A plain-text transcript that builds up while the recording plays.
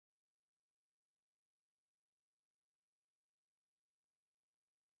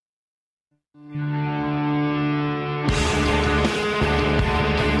You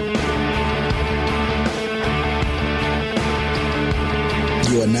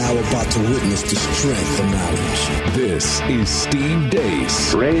are now about to witness the strength of knowledge. This is Steve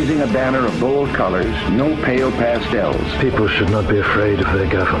Deace. Raising a banner of bold colors, no pale pastels. People should not be afraid of their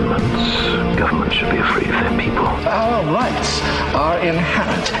governments. Governments should be afraid of their people. Our rights are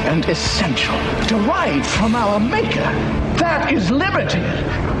inherent and essential, derived from our Maker. That is liberty.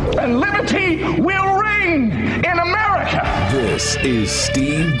 And liberty will reign in America. This is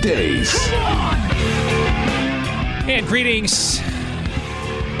Steve Deace. And greetings.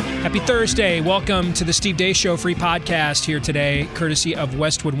 Happy Thursday. Welcome to the Steve Deace Show free podcast here today, courtesy of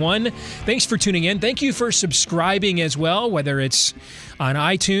Westwood One. Thanks for tuning in. Thank you for subscribing as well, whether it's on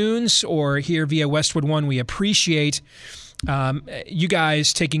iTunes or here via Westwood One. We appreciate you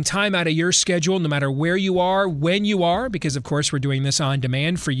guys taking time out of your schedule, no matter where you are, when you are, because of course we're doing this on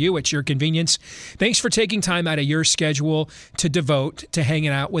demand for you at your convenience. Thanks for taking time out of your schedule to devote to hanging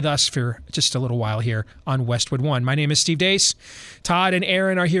out with us for just a little while here on Westwood One. My name is Steve Deace. Todd and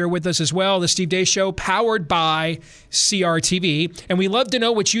Aaron are here with us as well. The Steve Deace Show, powered by CRTV. And we love to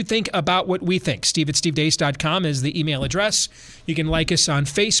know what you think about what we think. Steve@stevedeace.com is the email address. You can like us on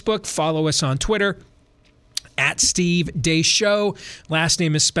Facebook, follow us on Twitter, at Steve Deace Show. Last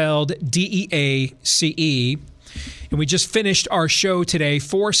name is spelled D-E-A-C-E. And we just finished our show today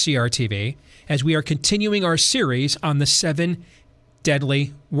for CRTV as we are continuing our series on the 7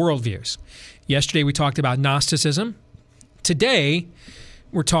 deadly worldviews. Yesterday we talked about Gnosticism. Today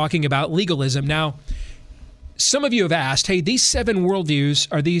we're talking about legalism. Now, some of you have asked, hey, these 7 worldviews,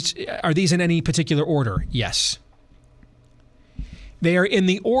 are these in any particular order? Yes. They are in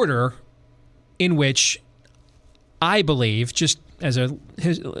the order in which I believe, just as a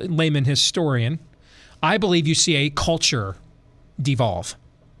layman historian, I believe you see a culture devolve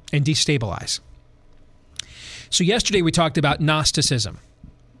and destabilize. So yesterday we talked about Gnosticism,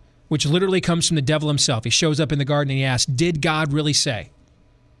 which literally comes from the devil himself. He shows up in the garden and he asks, did God really say?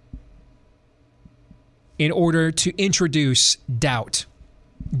 In order to introduce doubt,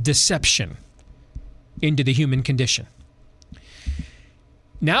 deception into the human condition.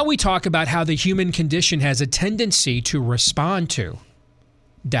 Now we talk about how the human condition has a tendency to respond to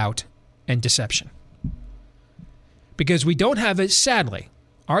doubt and deception. Because we don't have it, sadly,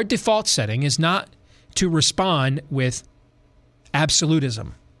 our default setting is not to respond with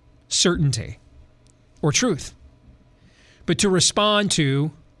absolutism, certainty, or truth, but to respond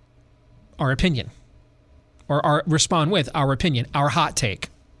to our opinion, or respond with our opinion, our hot take,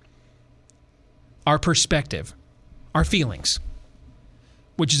 our perspective, our feelings.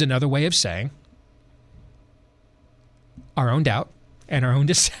 Which is another way of saying our own doubt and our own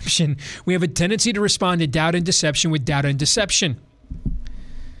deception. We have a tendency to respond to doubt and deception with doubt and deception.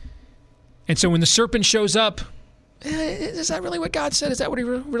 And so when the serpent shows up, is that really what God said? Is that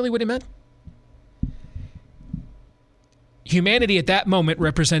really what he meant? Humanity at that moment,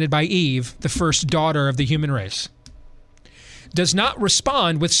 represented by Eve, the first daughter of the human race, does not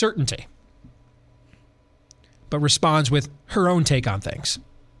respond with certainty, but responds with her own take on things.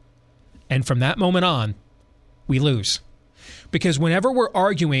 And from that moment on, we lose. Because whenever we're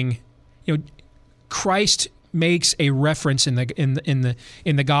arguing, Christ makes a reference in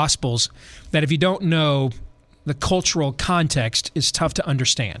the Gospels that if you don't know the cultural context is tough to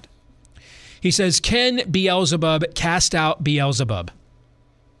understand. He says, "Can Beelzebub cast out Beelzebub?"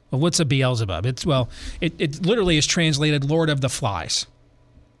 Well, what's a Beelzebub? It literally is translated Lord of the Flies.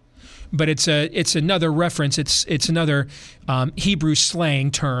 But it's another reference. It's another Hebrew slang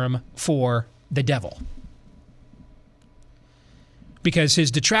term for the devil. Because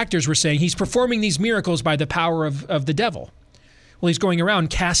his detractors were saying he's performing these miracles by the power of the devil. Well, he's going around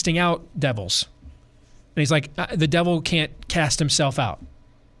casting out devils. And he's like, the devil can't cast himself out.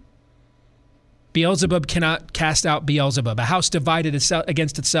 Beelzebub cannot cast out Beelzebub. A house divided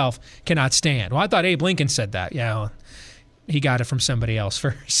against itself cannot stand. Well, I thought Abe Lincoln said that. Yeah, well, he got it from somebody else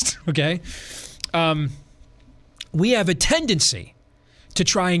first, okay? We have a tendency to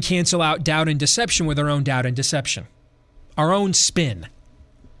try and cancel out doubt and deception with our own doubt and deception, our own spin.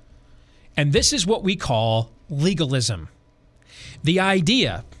 And this is what we call legalism. The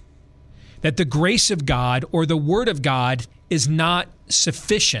idea that the grace of God or the Word of God is not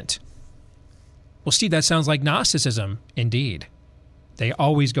sufficient. Well, Steve, that sounds like Gnosticism. Indeed. They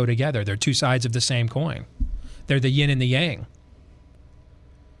always go together. They're two sides of the same coin. They're the yin and the yang.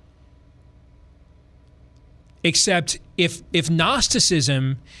 Except if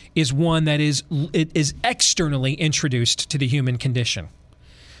Gnosticism is one that is externally introduced to the human condition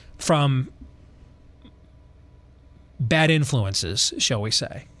from bad influences, shall we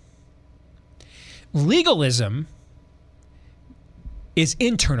say, Legalism is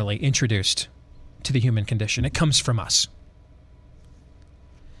internally introduced to the human condition. It comes from us.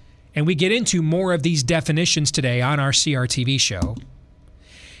 And we get into more of these definitions today on our CRTV show.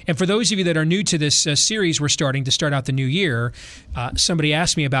 And for those of you that are new to this series we're starting to start out the new year, somebody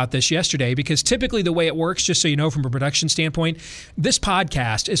asked me about this yesterday, because typically the way it works, just so you know from a production standpoint, this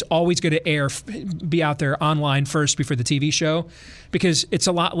podcast is always going to be out there online first before the TV show, because it's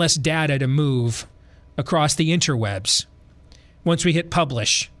a lot less data to move across the interwebs once we hit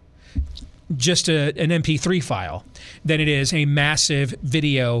publish, just an MP3 file, than it is a massive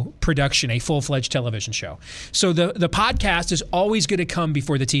video production, a full-fledged television show. So the podcast is always going to come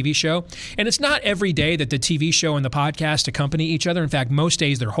before the TV show. And it's not every day that the TV show and the podcast accompany each other. In fact, most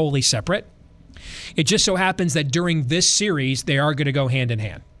days they're wholly separate. It just so happens that during this series, they are going to go hand in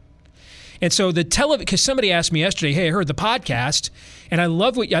hand. And so because somebody asked me yesterday, hey, I heard the podcast, and I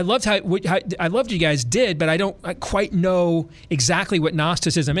loved what you guys did, but I quite know exactly what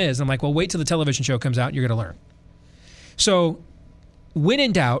Gnosticism is. And I'm like, well, wait till the television show comes out, and you're going to learn. So when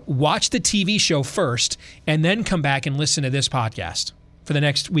in doubt, watch the TV show first, and then come back and listen to this podcast for the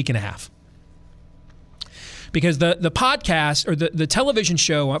next week and a half. Because the podcast, or the television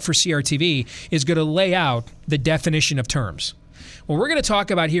show for CRTV, is going to lay out the definition of terms. What we're going to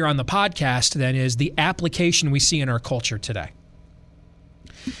talk about here on the podcast, then, is the application we see in our culture today.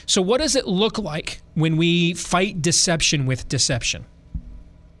 So what does it look like when we fight deception with deception?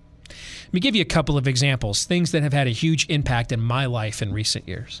 Let me give you a couple of examples, things that have had a huge impact in my life in recent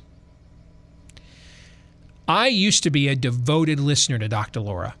years. I used to be a devoted listener to Dr.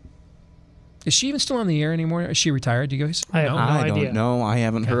 Laura. Is she even still on the air anymore? Is she retired, you guys? I have no idea. I don't know. I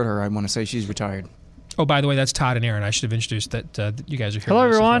haven't heard her. I want to say she's retired. Oh, by the way, that's Todd and Aaron. I should have introduced that you guys are here. Hello,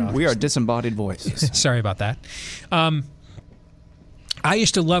 everyone. We are disembodied voices. Sorry about that. I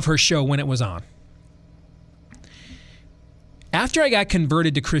used to love her show when it was on. After I got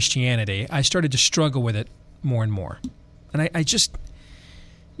converted to Christianity, I started to struggle with it more and more. And I just,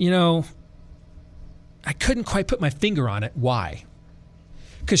 I couldn't quite put my finger on it. Why?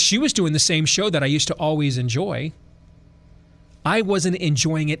 Because she was doing the same show that I used to always enjoy. I wasn't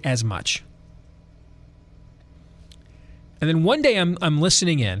enjoying it as much. And then one day I'm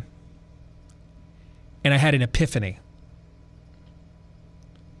listening in, and I had an epiphany.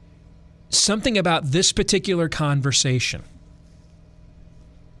 Something about this particular conversation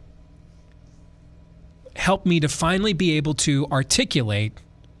helped me to finally be able to articulate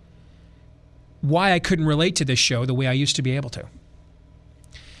why I couldn't relate to this show the way I used to be able to.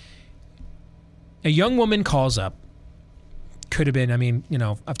 A young woman calls up. Could have been,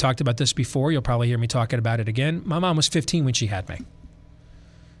 I've talked about this before. You'll probably hear me talking about it again. My mom was 15 when she had me.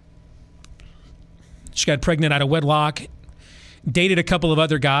 She got pregnant out of wedlock, dated a couple of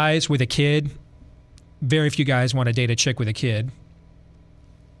other guys with a kid. Very few guys want to date a chick with a kid.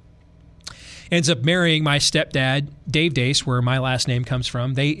 Ends up marrying my stepdad, Dave Dace, where my last name comes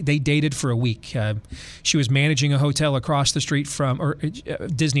from. They dated for a week. She was managing a hotel across the street from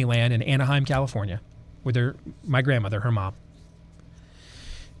Disneyland in Anaheim, California, with my grandmother, her mom.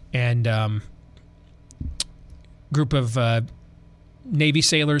 And group of Navy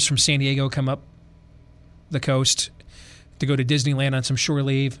sailors from San Diego come up the coast to go to Disneyland on some shore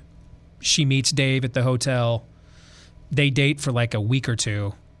leave. She meets Dave at the hotel. They date for like a week or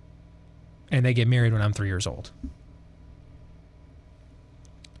two, and they get married when I'm 3 years old.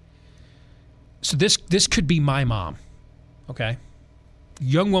 So this could be my mom, okay?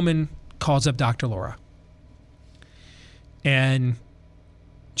 Young woman calls up Dr. Laura, and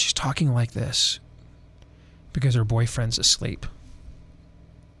she's talking like this because her boyfriend's asleep.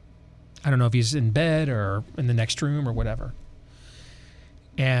 I don't know if he's in bed or in the next room or whatever.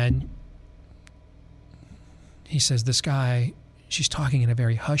 And he says, this guy, she's talking in a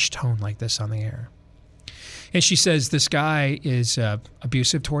very hushed tone like this on the air. And she says, this guy is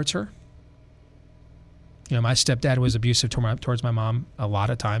abusive towards her. My stepdad was abusive towards my mom a lot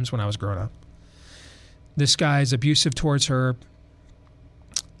of times when I was growing up. This guy's abusive towards her.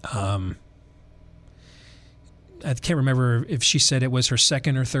 I can't remember if she said it was her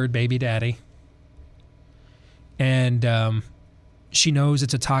second or third baby daddy. And she knows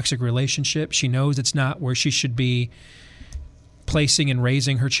it's a toxic relationship. She knows it's not where she should be placing and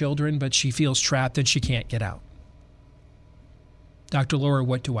raising her children, but she feels trapped and she can't get out. Dr. Laura,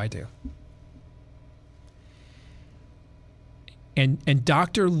 what do I do? And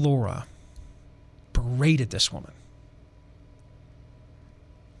Dr. Laura berated this woman.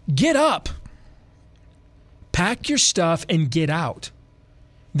 Get up. Pack your stuff and get out.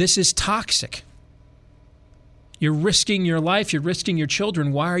 This is toxic. You're risking your life. You're risking your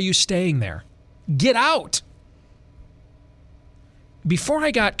children. Why are you staying there? Get out. Before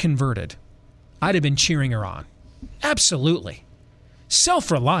I got converted, I'd have been cheering her on. Absolutely.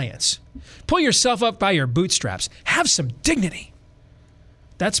 Self-reliance. Pull yourself up by your bootstraps. Have some dignity.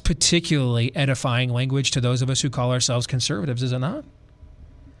 That's particularly edifying language to those of us who call ourselves conservatives, is it not?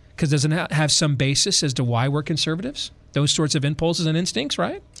 Because doesn't it have some basis as to why we're conservatives? Those sorts of impulses and instincts,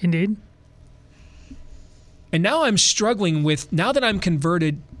 right? Indeed. And now I'm struggling with, now that I'm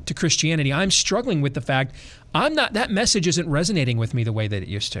converted to Christianity, I'm struggling with the fact that message isn't resonating with me the way that it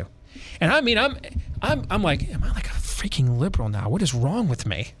used to. And I mean, I'm like, am I like a freaking liberal now? What is wrong with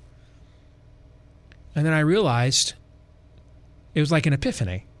me? And then I realized it was like an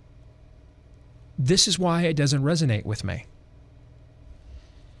epiphany. This is why it doesn't resonate with me.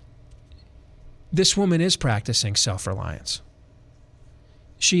 This woman is practicing self-reliance.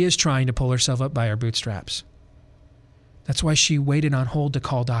 She is trying to pull herself up by her bootstraps. That's why she waited on hold to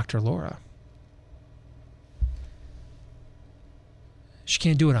call Dr. Laura. She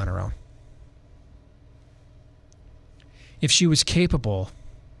can't do it on her own. If she was capable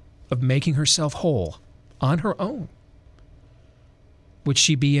of making herself whole on her own, would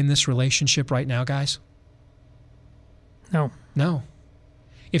she be in this relationship right now, guys? No. No.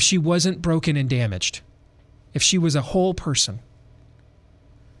 If she wasn't broken and damaged, if she was a whole person,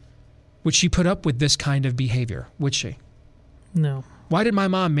 would she put up with this kind of behavior? Would she? No. Why did my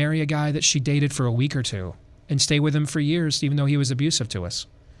mom marry a guy that she dated for a week or two and stay with him for years, even though he was abusive to us?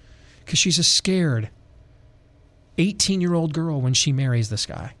 Because she's a scared 18-year-old girl when she marries this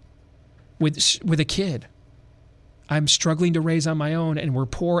guy with a kid. I'm struggling to raise on my own, and we're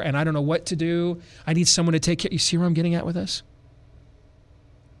poor, and I don't know what to do. I need someone to take care. You see where I'm getting at with this?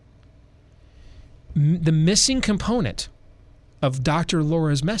 The missing component of Dr.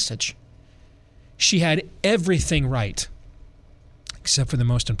 Laura's message, she had everything right, except for the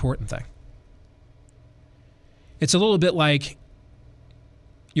most important thing. It's a little bit like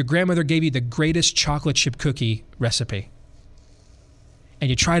your grandmother gave you the greatest chocolate chip cookie recipe, and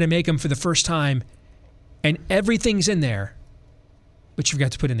you try to make them for the first time, and everything's in there, but you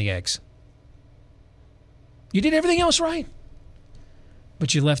forgot to put in the eggs. You did everything else right,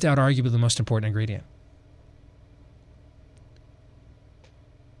 but you left out arguably the most important ingredient.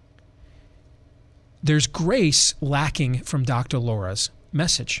 There's grace lacking from Dr. Laura's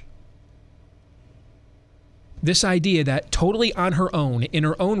message. This idea that totally on her own, in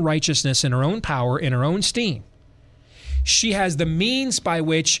her own righteousness, in her own power, in her own steam, she has the means by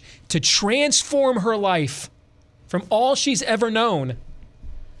which to transform her life from all she's ever known.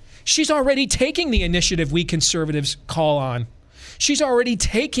 She's already taking the initiative we conservatives call on. She's already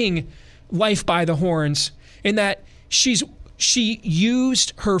taking life by the horns in that she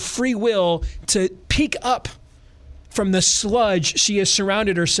used her free will to peek up from the sludge she has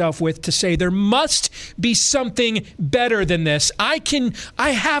surrounded herself with to say, there must be something better than this.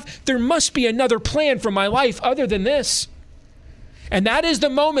 There must be another plan for my life other than this. And that is the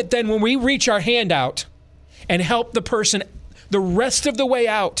moment then when we reach our hand out and help the person the rest of the way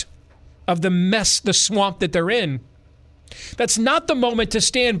out of the mess, the swamp that they're in. That's not the moment to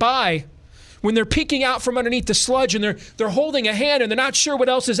stand by when they're peeking out from underneath the sludge and they're holding a hand and they're not sure what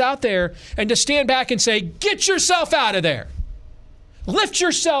else is out there, and to stand back and say, get yourself out of there. Lift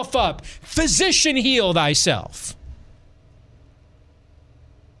yourself up. Physician, heal thyself.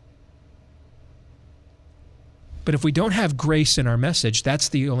 But if we don't have grace in our message, that's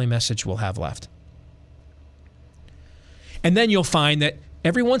the only message we'll have left. And then you'll find that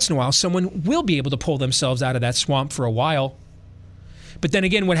every once in a while, someone will be able to pull themselves out of that swamp for a while. But then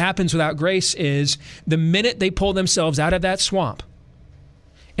again, what happens without grace is the minute they pull themselves out of that swamp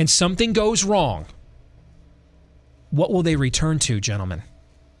and something goes wrong, what will they return to, gentlemen?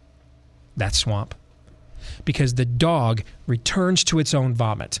 That swamp. Because the dog returns to its own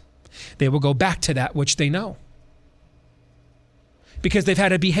vomit. They will go back to that which they know. Because they've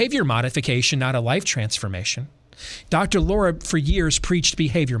had a behavior modification, not a life transformation. Dr. Laura, for years, preached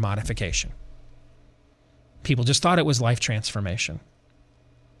behavior modification. People just thought it was life transformation.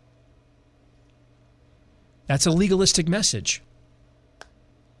 That's a legalistic message.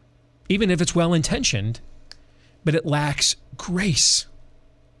 Even if it's well-intentioned, but it lacks grace.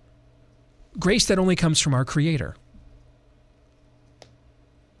 Grace that only comes from our Creator.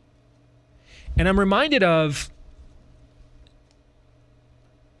 And I'm reminded of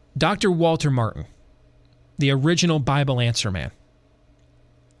Dr. Walter Martin, the original Bible answer man.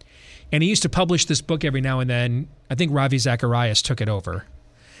 And he used to publish this book every now and then. I think Ravi Zacharias took it over.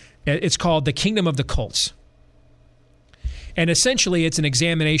 It's called The Kingdom of the Cults. And essentially, it's an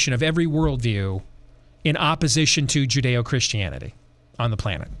examination of every worldview in opposition to Judeo-Christianity on the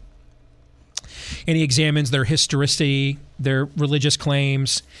planet. and he examines their historicity, their religious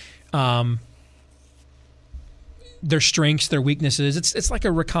claims, their strengths, their weaknesses. It's like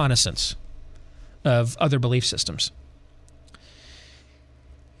a reconnaissance of other belief systems.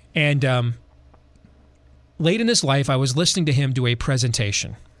 And late in his life, I was listening to him do a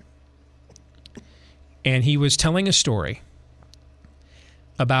presentation. And he was telling a story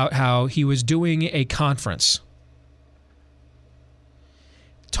about how he was doing a conference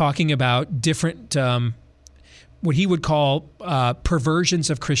talking about different, what he would call perversions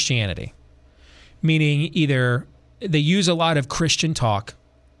of Christianity. Meaning either they use a lot of Christian talk,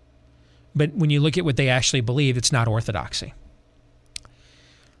 but when you look at what they actually believe, it's not orthodoxy.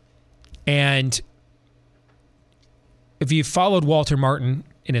 And if you followed Walter Martin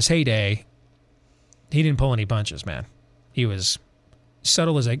in his heyday, he didn't pull any punches, man. He was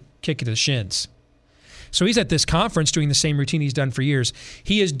subtle as a kick to the shins. So he's at this conference doing the same routine he's done for years.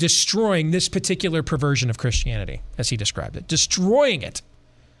 He is destroying this particular perversion of Christianity, as he described it. Destroying it.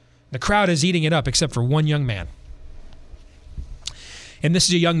 The crowd is eating it up, except for one young man. And this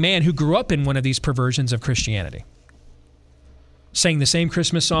is a young man who grew up in one of these perversions of Christianity. Sang the same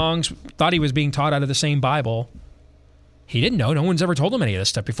Christmas songs, thought he was being taught out of the same Bible. He didn't know. No one's ever told him any of this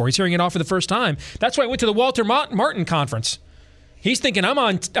stuff before. He's hearing it all for the first time. That's why I went to the Walter Martin conference. He's thinking, I'm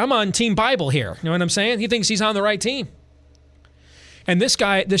on Team Bible here. You know what I'm saying? He thinks he's on the right team. And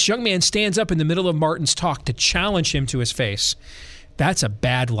this young man stands up in the middle of Martin's talk to challenge him to his face. That's a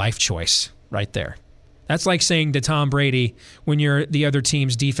bad life choice right there. That's like saying to Tom Brady, when you're the other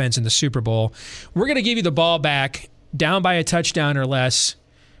team's defense in the Super Bowl, we're going to give you the ball back down by a touchdown or less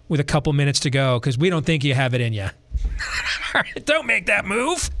with a couple minutes to go because we don't think you have it in you. Don't make that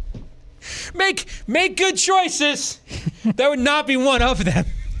move. Make good choices. That would not be one of them.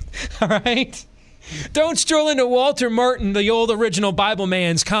 All right? Don't stroll into Walter Martin, the old original Bible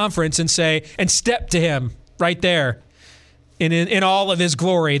man's conference and step to him right there. In all of his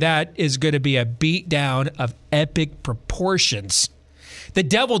glory, that is going to be a beatdown of epic proportions. The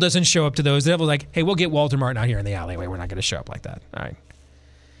devil doesn't show up to those. The devil's like, hey, we'll get Walter Martin out here in the alleyway. We're not going to show up like that. All right.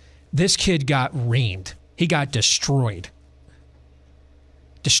 This kid got reamed. He got destroyed.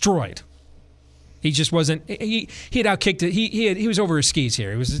 Destroyed. He just wasn't. He had outkicked it. He was over his skis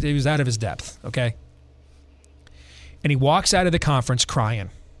here. He was out of his depth. Okay. And he walks out of the conference crying,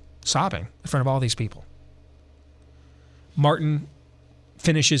 sobbing in front of all these people. Martin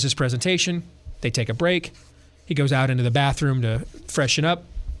finishes his presentation. They take a break. He goes out into the bathroom to freshen up,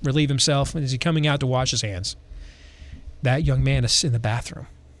 relieve himself. And as he's coming out to wash his hands, that young man is in the bathroom.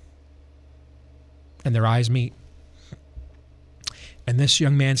 And their eyes meet. And this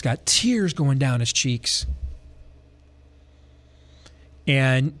young man's got tears going down his cheeks.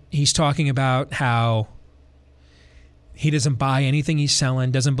 And he's talking about how he doesn't buy anything he's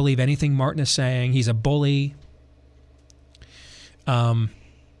selling, doesn't believe anything Martin is saying. He's a bully.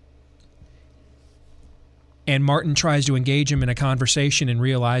 And Martin tries to engage him in a conversation and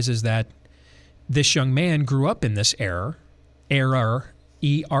realizes that this young man grew up in this error,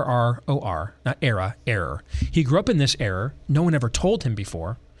 E-R-R-O-R, not error. He grew up in this error. No one ever told him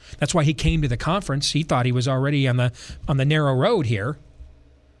before. That's why he came to the conference. He thought he was already on the narrow road here.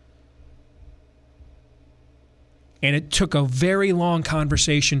 And it took a very long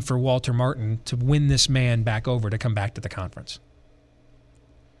conversation for Walter Martin to win this man back over to come back to the conference.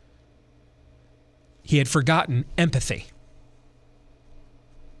 He had forgotten empathy.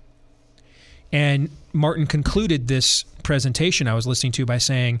 And Martin concluded this presentation I was listening to by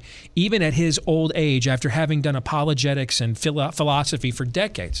saying, even at his old age, after having done apologetics and philosophy for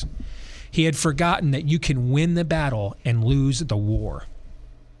decades, he had forgotten that you can win the battle and lose the war.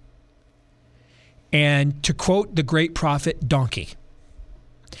 And to quote the great prophet Donkey,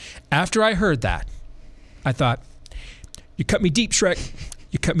 after I heard that, I thought, you cut me deep, Shrek.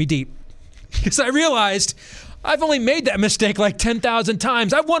 You cut me deep. Because I realized I've only made that mistake like 10,000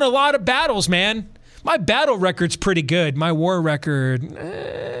 times. I've won a lot of battles, man. My battle record's pretty good. My war record,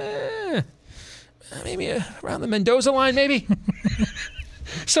 maybe around the Mendoza line, maybe.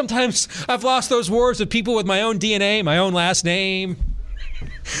 Sometimes I've lost those wars with people with my own DNA, my own last name,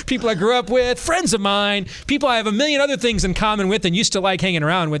 people I grew up with, friends of mine, people I have a million other things in common with and used to like hanging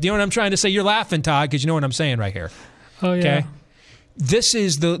around with. You know what I'm trying to say? You're laughing, Todd, because you know what I'm saying right here. Oh, yeah. Okay? This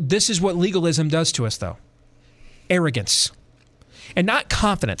is what legalism does to us, though. Arrogance. And not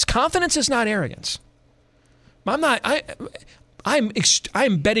confidence. Confidence is not arrogance. I'm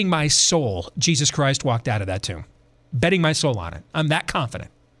betting my soul Jesus Christ walked out of that tomb. Betting my soul on it. I'm that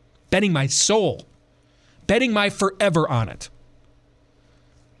confident. Betting my soul. Betting my forever on it.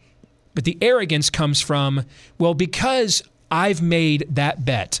 But the arrogance comes from, well, because I've made that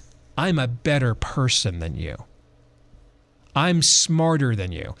bet, I'm a better person than you. I'm smarter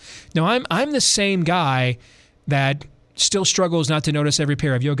than you. No, I'm the same guy that still struggles not to notice every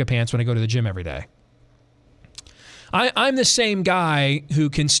pair of yoga pants when I go to the gym every day. I'm the same guy who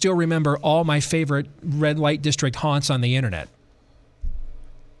can still remember all my favorite red light district haunts on the internet.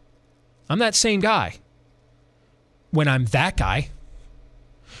 I'm that same guy. When I'm that guy.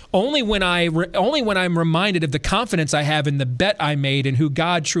 Only when I'm reminded of the confidence I have in the bet I made and who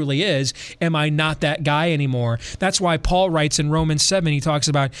God truly is, am I not that guy anymore. That's why Paul writes in Romans 7, he talks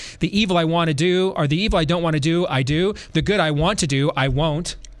about the evil I want to do, or the evil I don't want to do, I do. The good I want to do, I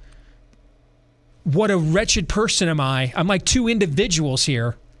won't. What a wretched person am I. I'm like two individuals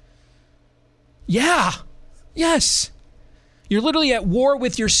here. Yeah. Yes. You're literally at war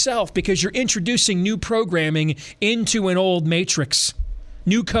with yourself because you're introducing new programming into an old matrix.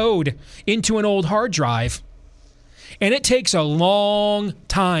 New code into an old hard drive. And it takes a long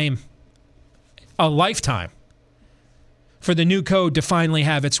time, a lifetime, for the new code to finally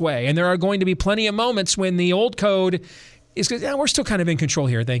have its way. And there are going to be plenty of moments when the old code is going, we're still kind of in control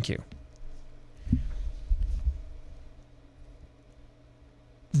here, thank you.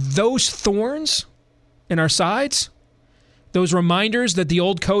 Those thorns in our sides, those reminders that the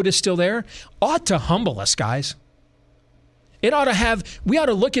old code is still there, ought to humble us, guys. We ought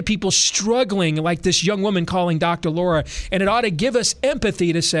to look at people struggling like this young woman calling Dr. Laura, and it ought to give us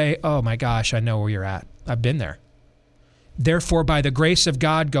empathy to say, oh my gosh, I know where you're at. I've been there. Therefore, by the grace of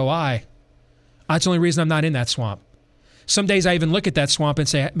God, go I. That's the only reason I'm not in that swamp. Some days I even look at that swamp and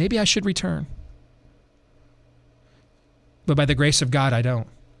say, maybe I should return. But by the grace of God, I don't.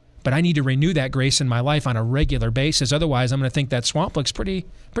 But I need to renew that grace in my life on a regular basis. Otherwise, I'm going to think that swamp looks pretty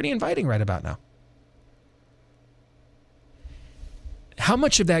inviting right about now. How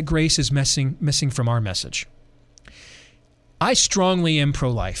much of that grace is missing from our message? I strongly am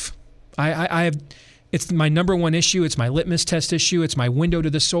pro-life. It's my number one issue. It's my litmus test issue. It's my window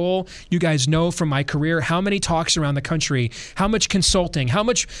to the soul. You guys know from my career how many talks around the country, how much consulting, how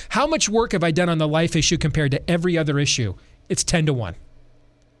much work have I done on the life issue compared to every other issue? It's 10 to 1.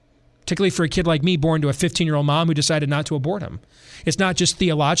 Particularly for a kid like me born to a 15-year-old mom who decided not to abort him. It's not just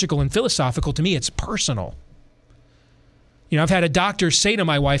theological and philosophical. To me, it's personal. You know, I've had a doctor say to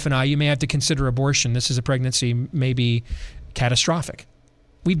my wife and I, you may have to consider abortion. This is a pregnancy, may be catastrophic.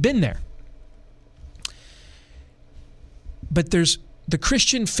 We've been there. But the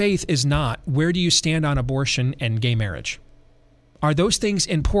Christian faith is not, where do you stand on abortion and gay marriage? Are those things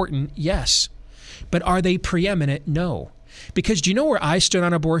important? Yes. But are they preeminent? No. Because do you know where I stood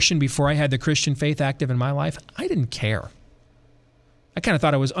on abortion before I had the Christian faith active in my life? I didn't care. I kind of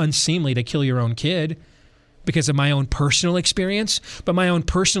thought it was unseemly to kill your own kid because of my own personal experience. But my own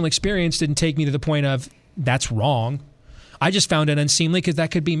personal experience didn't take me to the point of, that's wrong. I just found it unseemly because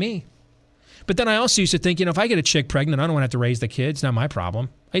that could be me. But then I also used to think, if I get a chick pregnant, I don't want to have to raise the kid. It's not my problem.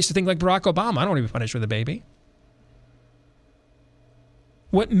 I used to think like Barack Obama. I don't want to be punished with a baby.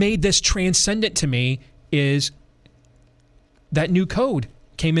 What made this transcendent to me is that new code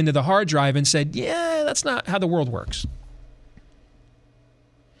came into the hard drive and said, yeah, that's not how the world works.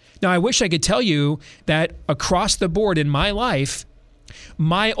 Now, I wish I could tell you that across the board in my life,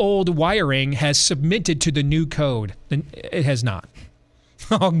 my old wiring has submitted to the new code. It has not.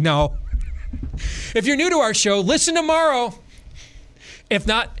 Oh, no. If you're new to our show, listen tomorrow. If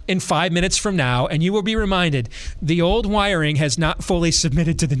not, in 5 minutes from now, and you will be reminded, the old wiring has not fully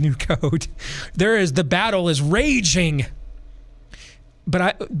submitted to the new code. The battle is raging.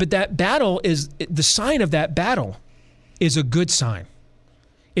 But that battle is, the sign of that battle is a good sign.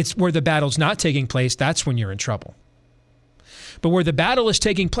 It's where the battle's not taking place, that's when you're in trouble. But where the battle is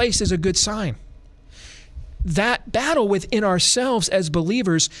taking place is a good sign. That battle within ourselves as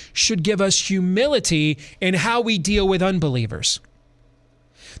believers should give us humility in how we deal with unbelievers.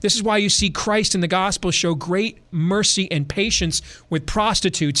 This is why you see Christ in the gospel show great mercy and patience with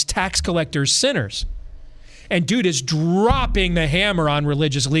prostitutes, tax collectors, sinners. And dude is dropping the hammer on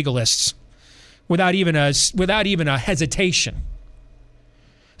religious legalists without even a hesitation.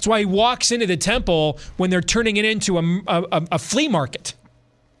 That's why he walks into the temple when they're turning it into a flea market,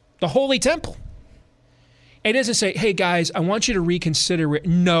 the holy temple. And he doesn't say, hey guys, I want you to reconsider it.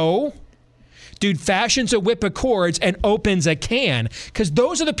 No. Dude fashions a whip of cords and opens a can, because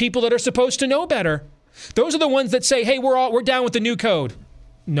those are the people that are supposed to know better. Those are the ones that say, hey, we're down with the new code.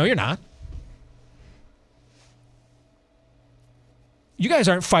 No, you're not. You guys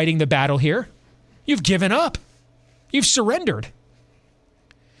aren't fighting the battle here. You've given up. You've surrendered.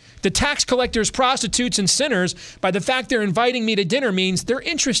 The tax collectors, prostitutes, and sinners, by the fact they're inviting me to dinner, means they're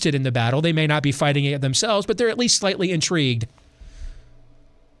interested in the battle. They may not be fighting it themselves, but they're at least slightly intrigued.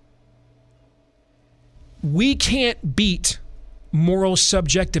 we can't beat moral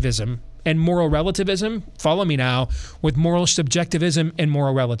subjectivism and moral relativism, follow me now, with moral subjectivism and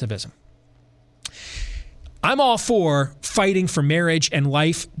moral relativism. I'm all for fighting for marriage and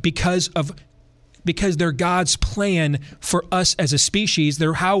life because they're God's plan for us as a species.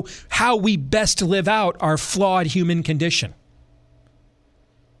 They're how we best live out our flawed human condition.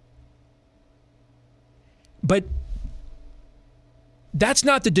 But that's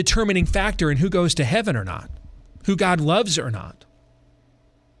not the determining factor in who goes to heaven or not, who God loves or not.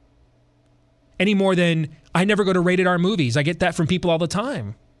 Any more than I never go to rated R movies. I get that from people all the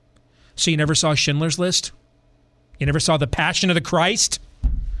time. So you never saw Schindler's List? You never saw The Passion of the Christ?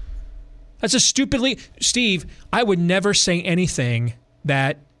 That's a stupidly... Steve, I would never say anything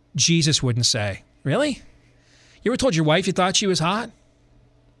that Jesus wouldn't say. Really? You ever told your wife you thought she was hot?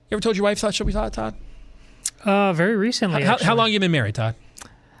 You ever told your wife thought she was hot, Todd? Very recently, How long have you been married, Todd?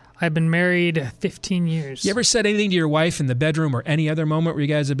 I've been married 15 years. You ever said anything to your wife in the bedroom or any other moment where you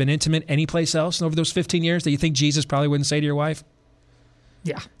guys have been intimate any place else over those 15 years that you think Jesus probably wouldn't say to your wife?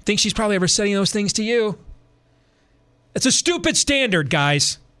 Yeah. Think she's probably ever saying those things to you? It's a stupid standard,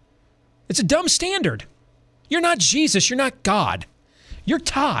 guys. It's a dumb standard. You're not Jesus. You're not God. You're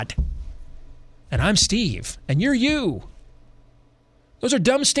Todd. And I'm Steve. And you're you. Those are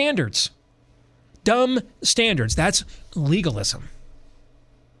dumb standards. Dumb standards. That's legalism.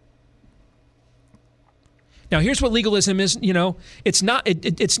 Now, here's what legalism is. You know, it's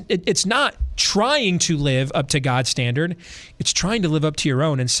not trying to live up to God's standard. It's trying to live up to your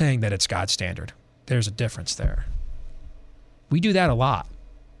own and saying that it's God's standard. There's a difference there. We do that a lot.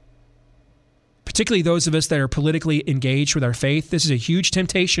 Particularly those of us that are politically engaged with our faith. This is a huge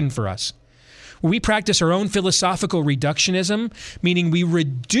temptation for us. When we practice our own philosophical reductionism, meaning we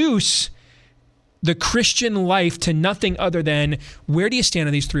reduce the Christian life to nothing other than where do you stand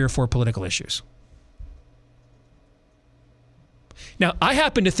on these 3 or 4 political issues? Now, I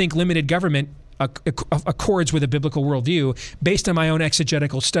happen to think limited government accords with a biblical worldview based on my own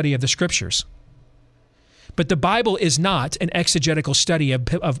exegetical study of the scriptures. But the Bible is not an exegetical study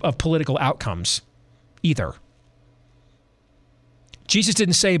of political outcomes either. Jesus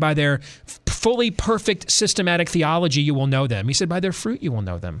didn't say by their fully perfect systematic theology you will know them. He said by their fruit you will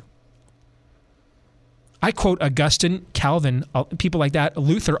know them. I quote Augustine, Calvin, people like that,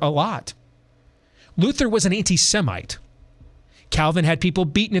 Luther a lot. Luther was an anti-Semite. Calvin had people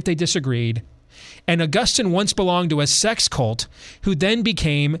beaten if they disagreed. And Augustine once belonged to a sex cult who then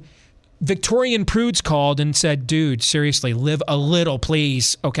became Victorian prudes called and said, dude, seriously, live a little,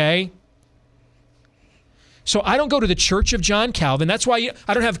 please, okay? So I don't go to the Church of John Calvin. That's why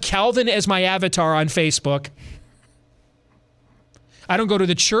I don't have Calvin as my avatar on Facebook. I don't go to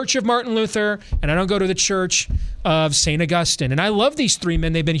the Church of Martin Luther, and I don't go to the Church of St. Augustine. And I love these 3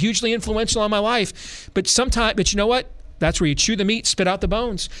 men. They've been hugely influential on my life. But you know what? That's where you chew the meat, spit out the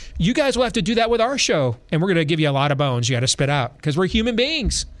bones. You guys will have to do that with our show, and we're going to give you a lot of bones you got to spit out because we're human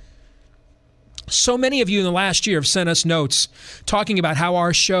beings. So many of you in the last year have sent us notes talking about how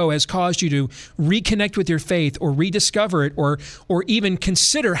our show has caused you to reconnect with your faith or rediscover it or even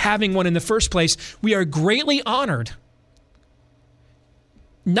consider having one in the first place. We are greatly honored,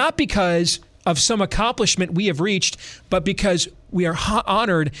 not because of some accomplishment we have reached, but because we are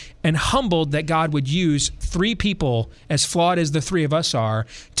honored and humbled that God would use 3 people, as flawed as the 3 of us are,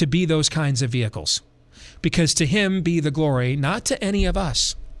 to be those kinds of vehicles. Because to him be the glory, not to any of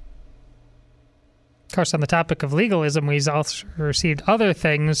us. Of course, on the topic of legalism, we've also received other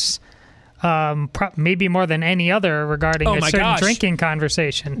things, maybe more than any other, regarding a certain drinking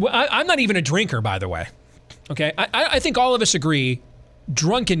conversation. Well, I'm not even a drinker, by the way. Okay, I think all of us agree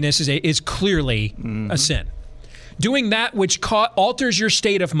drunkenness is clearly a sin. Doing that which alters your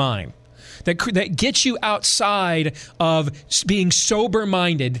state of mind, that gets you outside of being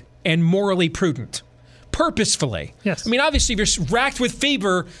sober-minded and morally prudent. Purposefully. Yes. I mean, obviously, if you're racked with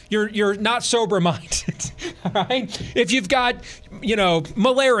fever, you're not sober-minded. All right. If you've got,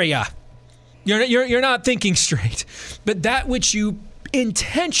 malaria, you're not thinking straight. But that which you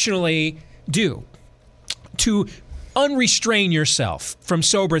intentionally do to unrestrain yourself from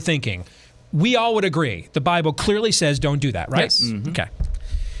sober thinking, we all would agree. The Bible clearly says don't do that, right? Yes. Mm-hmm. Okay.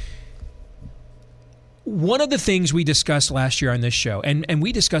 One of the things we discussed last year on this show, and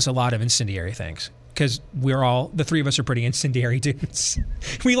we discuss a lot of incendiary things, because the 3 of us are pretty incendiary dudes.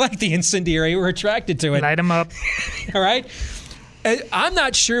 We like the incendiary. We're attracted to it. Light them up. All right? I'm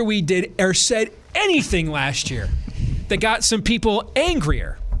not sure we did or said anything last year that got some people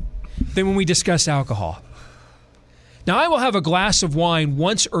angrier than when we discussed alcohol. Now, I will have a glass of wine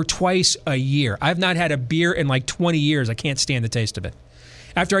once or twice a year. I've not had a beer in like 20 years. I can't stand the taste of it.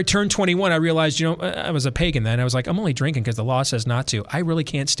 After I turned 21, I realized, I was a pagan then. I was like, I'm only drinking because the law says not to. I really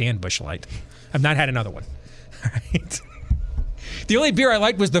can't stand Busch Light. I've not had another one. All right. The only beer I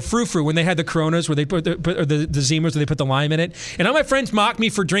liked was the Frou Frou when they had the Coronas where they put the Zimas where they put the lime in it. And all my friends mocked me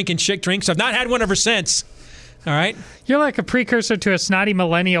for drinking chick drinks. I've not had one ever since. All right? You're like a precursor to a snotty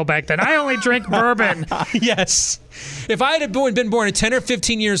millennial back then. I only drink bourbon. Yes. If I had been born 10 or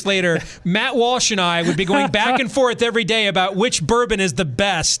 15 years later, Matt Walsh and I would be going back and forth every day about which bourbon is the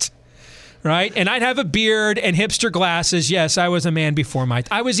best. Right? And I'd have a beard and hipster glasses. Yes, I was a man before my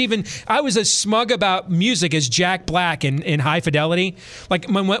time. I was as smug about music as Jack Black in High Fidelity. Like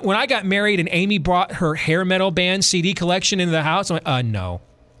when I got married and Amy brought her hair metal band CD collection into the house, I'm like, no.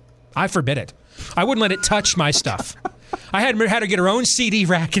 I forbid it. I wouldn't let it touch my stuff. I had her get her own CD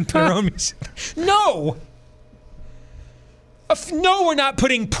rack and put her own music. No! No, we're not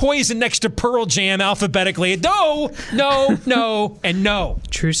putting Poison next to Pearl Jam alphabetically. No, and no.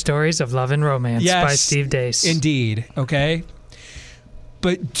 True Stories of Love and Romance by Steve Dace. Indeed, okay?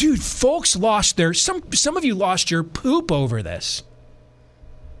 But, dude, folks lost some of you lost your poop over this.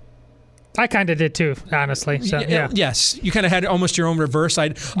 I kind of did too, honestly. So, yeah. Yes, you kind of had almost your own reverse.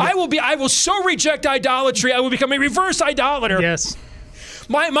 I will so reject idolatry, I will become a reverse idolater. Yes.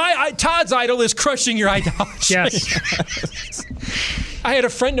 My Todd's idol is crushing your idolatry. Yes. I had a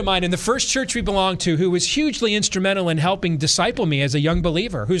friend of mine in the first church we belonged to who was hugely instrumental in helping disciple me as a young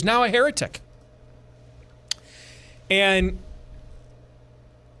believer, who's now a heretic. And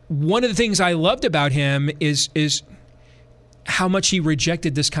one of the things I loved about him is how much he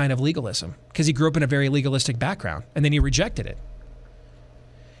rejected this kind of legalism, because he grew up in a very legalistic background, and then he rejected it.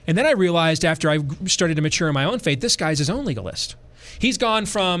 And then I realized after I started to mature in my own faith, this guy's his own legalist. He's gone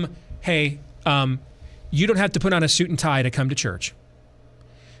from, hey, you don't have to put on a suit and tie to come to church,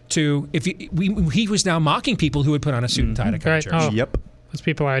 to he was now mocking people who would put on a suit and tie to come to church. Oh, Yep. Those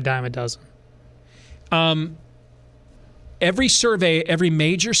people are a dime a dozen. Every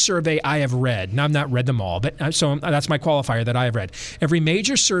major survey I have read, now I've not read them all, but so that's my qualifier that I have read. Every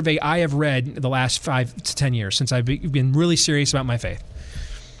major survey I have read the last 5 to 10 years since I've been really serious about my faith,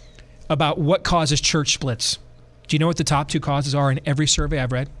 about what causes church splits. Do you know what the top 2 causes are in every survey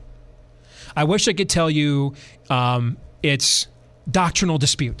I've read? I wish I could tell you it's doctrinal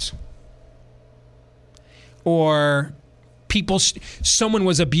disputes, or someone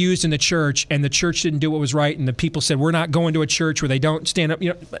was abused in the church and the church didn't do what was right, and the people said, we're not going to a church where they don't stand up.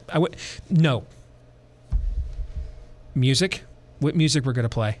 No. Music, what music we're going to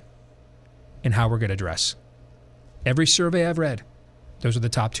play, and how we're going to dress. Every survey I've read, those are the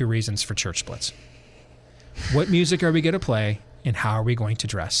top 2 reasons for church splits. What music are we going to play, and how are we going to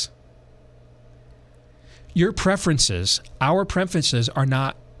dress? Your preferences, our preferences, are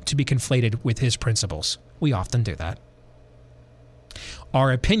not to be conflated with his principles. We often do that.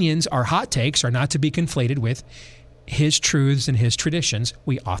 Our opinions, our hot takes, are not to be conflated with his truths and his traditions.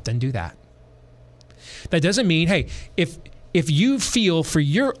 We often do that. That doesn't mean, hey, if you feel for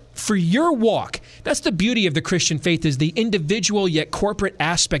your walk, that's the beauty of the Christian faith, is the individual yet corporate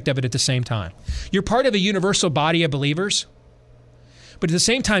aspect of it at the same time. You're part of a universal body of believers, but at the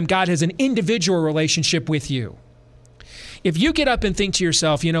same time, God has an individual relationship with you. If you get up and think to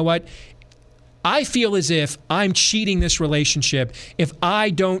yourself, you know what? I feel as if I'm cheating this relationship if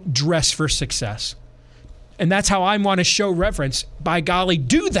I don't dress for success. And that's how I want to show reverence. By golly,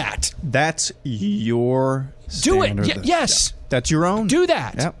 do that. That's your standard. Do it. Yes. Yeah. That's your own. Do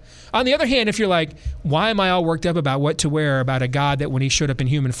that. Yep. On the other hand, if you're like, why am I all worked up about what to wear, about a God that when he showed up in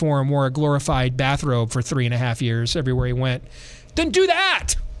human form wore a glorified bathrobe for 3.5 years everywhere he went, then do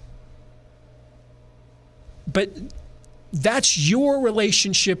that. But that's your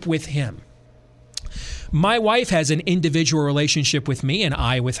relationship with him. My wife has an individual relationship with me and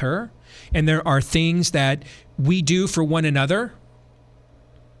I with her. And there are things that we do for one another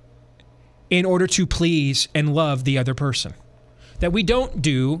in order to please and love the other person that we don't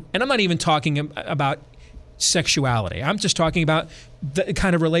do. And I'm not even talking about sexuality. I'm just talking about the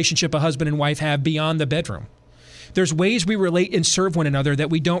kind of relationship a husband and wife have beyond the bedroom. There's ways we relate and serve one another that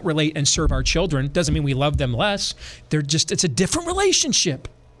we don't relate and serve our children. Doesn't mean we love them less. It's a different relationship.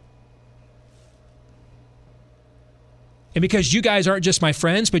 And because you guys aren't just my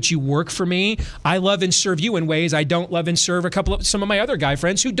friends, but you work for me, I love and serve you in ways I don't love and serve some of my other guy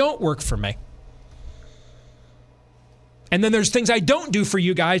friends who don't work for me. And then there's things I don't do for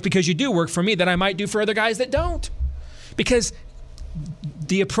you guys because you do work for me that I might do for other guys that don't. Because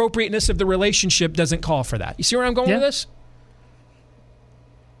the appropriateness of the relationship doesn't call for that. You see where I'm going with this?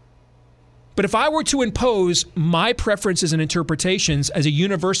 But if I were to impose my preferences and interpretations as a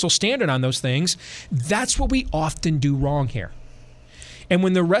universal standard on those things, that's what we often do wrong here. And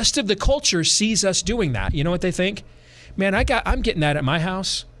when the rest of the culture sees us doing that, you know what they think? Man, I'm getting that at my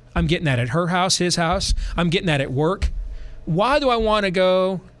house. I'm getting that at her house, his house. I'm getting that at work. Why do I want to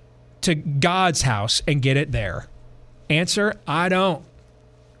go to God's house and get it there? Answer, I don't.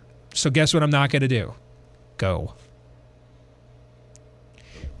 So guess what I'm not going to do? Go.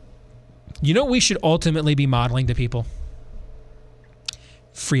 You know what we should ultimately be modeling to people?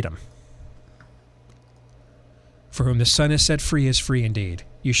 Freedom. For whom the Son has set free is free indeed.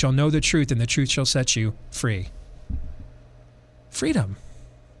 You shall know the truth, and the truth shall set you free. Freedom.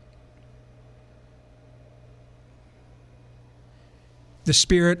 The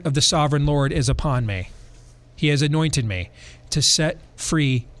Spirit of the Sovereign Lord is upon me. He has anointed me to set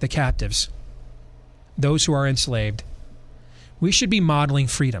free the captives, those who are enslaved. We should be modeling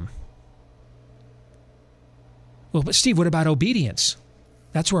freedom. Well, but Steve, what about obedience?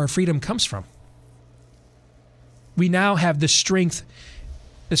 That's where our freedom comes from. We now have the strength.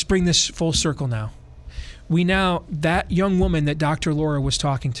 Let's bring this full circle now. That young woman that Dr. Laura was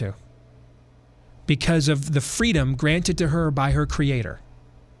talking to, because of the freedom granted to her by her Creator,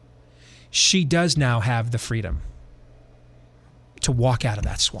 she does now have the freedom to walk out of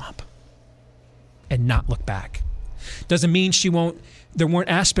that swamp and not look back. Doesn't mean there weren't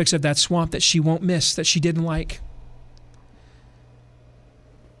aspects of that swamp that she won't miss, that she didn't like.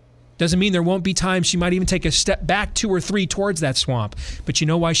 Doesn't mean there won't be times she might even take a step back 2 or 3 towards that swamp. But you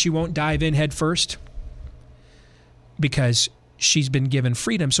know why she won't dive in head first? Because she's been given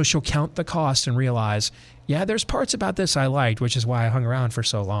freedom, so she'll count the cost and realize, yeah, there's parts about this I liked, which is why I hung around for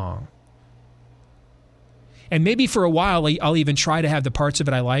so long. And maybe for a while, I'll even try to have the parts of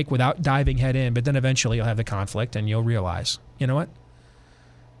it I like without diving head in, but then eventually you'll have the conflict and you'll realize, you know what?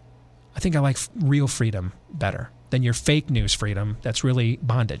 I think I like real freedom better than your fake news freedom that's really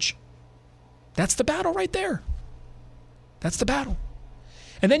bondage. That's the battle right there. That's the battle.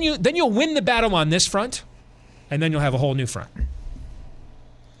 And then you'll win the battle on this front, and then you'll have a whole new front.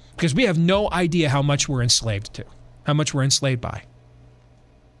 Because we have no idea how much we're enslaved to, how much we're enslaved by.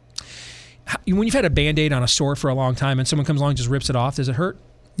 When you've had a Band-Aid on a sore for a long time and someone comes along and just rips it off, does it hurt?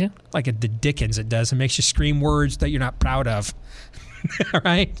 Yeah. Like the Dickens it does. It makes you scream words that you're not proud of. All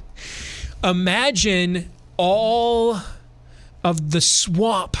right? Imagine all of the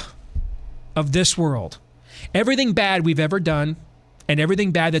swamp of this world. Everything bad we've ever done and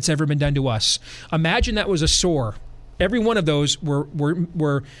everything bad that's ever been done to us. Imagine that was a sore. Every one of those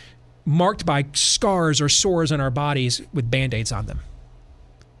were marked by scars or sores on our bodies with Band-Aids on them.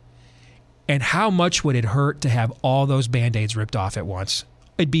 And how much would it hurt to have all those Band-Aids ripped off at once?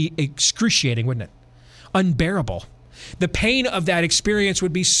 It'd be excruciating, wouldn't it? Unbearable. The pain of that experience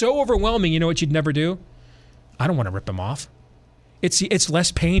would be so overwhelming. You know what you'd never do? I don't want to rip them off. It's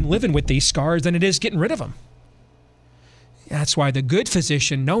less pain living with these scars than it is getting rid of them. That's why the good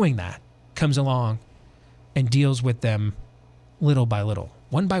physician, knowing that, comes along and deals with them little by little,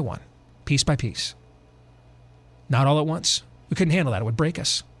 one by one, piece by piece. Not all at once. We couldn't handle that. It would break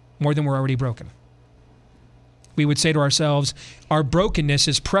us more than we're already broken. We would say to ourselves, our brokenness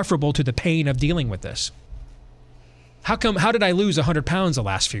is preferable to the pain of dealing with this. How did I lose 100 pounds the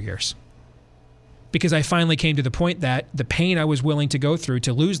last few years? Because I finally came to the point that the pain I was willing to go through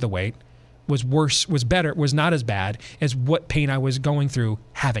to lose the weight was worse, was better, was not as bad as what pain I was going through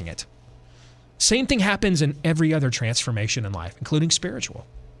having it. Same thing happens in every other transformation in life, including spiritual.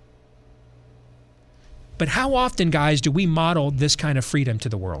 But how often, guys, do we model this kind of freedom to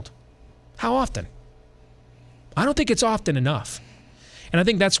the world? How often? I don't think it's often enough. And I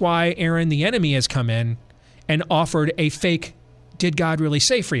think that's why, Aaron, the enemy has come in and offered a fake, did God really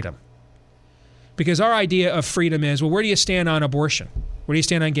say freedom? Because our idea of freedom is, well, where do you stand on abortion? Where do you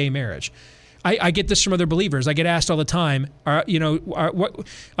stand on gay marriage? I get this from other believers. I get asked all the time, are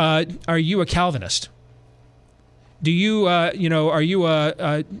you a Calvinist? Do you, are you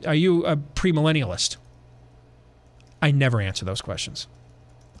a premillennialist? I never answer those questions.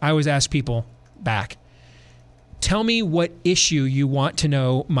 I always ask people back, tell me what issue you want to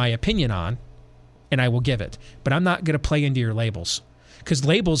know my opinion on, and I will give it. But I'm not going to play into your labels. Because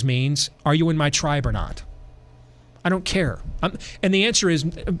labels means, are you in my tribe or not? I don't care. And the answer is,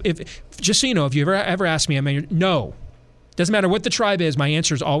 just so you know, if you ever ask me, I mean, no. Doesn't matter what the tribe is, my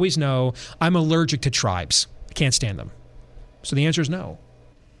answer is always no. I'm allergic to tribes. I can't stand them. So the answer is no.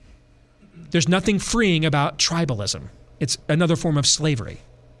 There's nothing freeing about tribalism. It's another form of slavery.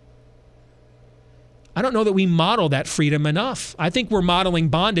 I don't know that we model that freedom enough. I think we're modeling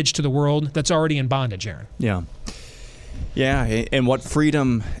bondage to the world that's already in bondage, Aaron. Yeah. Yeah, and what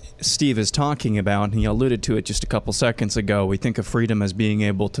freedom Steve is talking about, and he alluded to it just a couple seconds ago, we think of freedom as being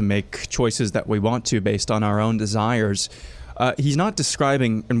able to make choices that we want to based on our own desires. he's not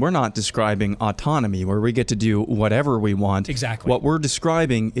describing, and we're not describing autonomy where we get to do whatever we want. Exactly. What we're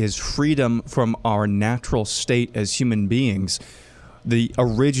describing is freedom from our natural state as human beings. The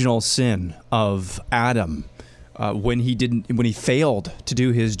original sin of Adam, when he failed to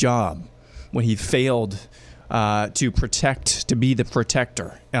do his job, when he failed to be the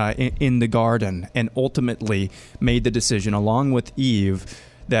protector in the garden, and ultimately made the decision, along with Eve,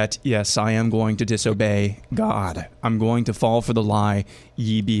 that, yes, I am going to disobey God. I'm going to fall for the lie,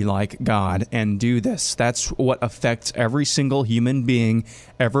 ye be like God, and do this. That's what affects every single human being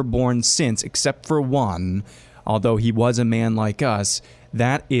ever born since, except for one, although he was a man like us.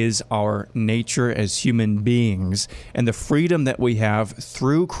 That is our nature as human beings. And the freedom that we have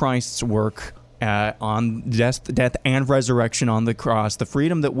through Christ's work on death and resurrection on the cross, the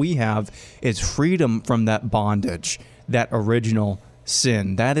freedom that we have is freedom from that bondage, that original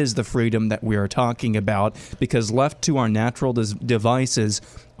sin. That is the freedom that we are talking about, because left to our natural devices,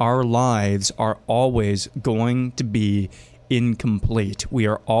 our lives are always going to be incomplete. We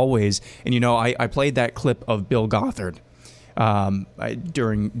are always, and I played that clip of Bill Gothard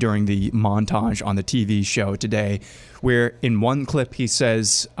during the montage on the TV show today, where in one clip he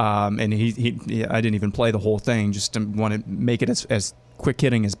says, and he I didn't even play the whole thing, just to want to make it as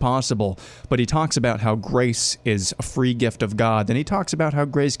quick-hitting as possible, but he talks about how grace is a free gift of God. Then he talks about how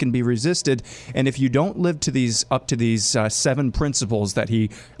grace can be resisted, and if you don't live up to these 7 principles that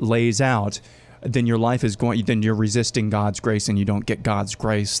he lays out, then your life then you're resisting God's grace, and you don't get God's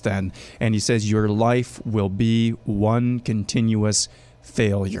grace then. And he says your life will be one continuous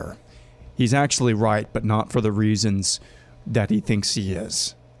failure. He's actually right, but not for the reasons that he thinks he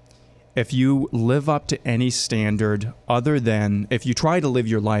is. If you live up to any standard if you try to live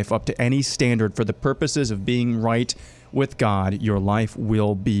your life up to any standard for the purposes of being right with God, your life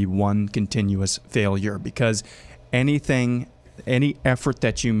will be one continuous failure, because any effort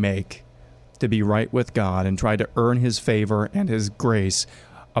that you make to be right with God and try to earn his favor and his grace,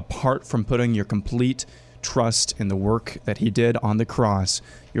 apart from putting your complete trust in the work that he did on the cross,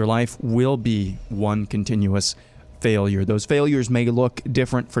 your life will be one continuous failure. Those failures may look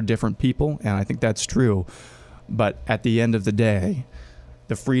different for different people, and I think that's true. But at the end of the day,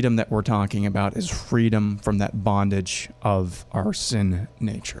 the freedom that we're talking about is freedom from that bondage of our sin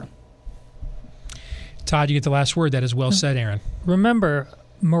nature. Todd, you get the last word. That is well said, Aaron. Remember,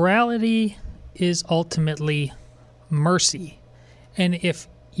 morality is ultimately mercy. And if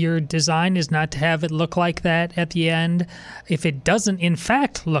your design is not to have it look like that at the end, if it doesn't in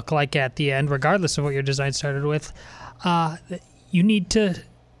fact look like at the end, regardless of what your design started with, you need to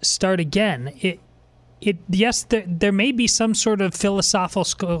start again. Yes, there may be some sort of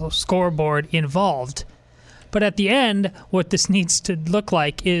philosophical scoreboard involved, but at the end, what this needs to look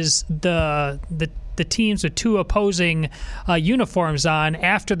like is the teams with 2 opposing uniforms on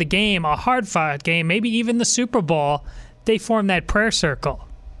after the game, a hard-fought game, maybe even the Super Bowl, they form that prayer circle.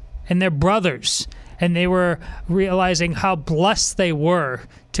 And they're brothers, and they were realizing how blessed they were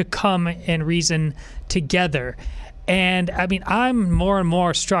to come and reason together. And I mean, I'm more and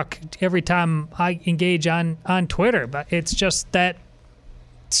more struck every time I engage on Twitter, but it's just that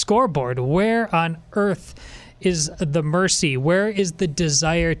scoreboard. Where on earth is the mercy? Where is the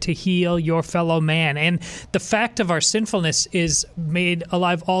desire to heal your fellow man? And the fact of our sinfulness is made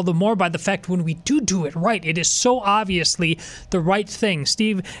alive all the more by the fact when we do it right, it is so obviously the right thing.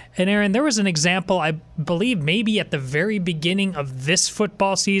 Steve and Aaron, there was an example, I believe maybe at the very beginning of this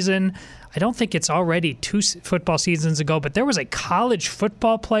football season. I don't think it's already 2 football seasons ago, but there was a college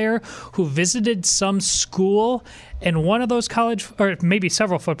football player who visited some school, and one of those or maybe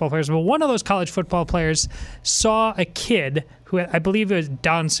several football players, but one of those college football players saw a kid who I believe it was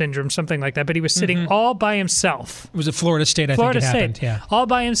Down syndrome, something like that, but he was sitting all by himself. It was at Florida State, I think it happened. Yeah. All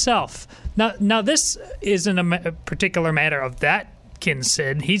by himself. Now this isn't a particular matter of that kid's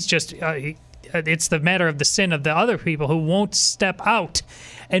sin. He's just... it's the matter of the sin of the other people who won't step out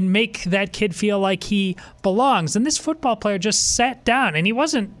and make that kid feel like he belongs. And this football player just sat down, and he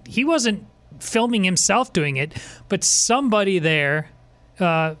wasn't filming himself doing it, but somebody there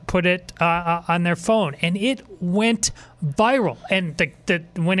put it on their phone, and it went viral. And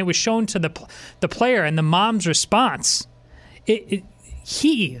when it was shown to the player and the mom's response,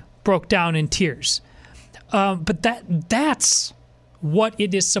 he broke down in tears. But that's what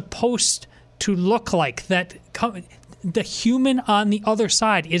it is supposed to look like. That the human on the other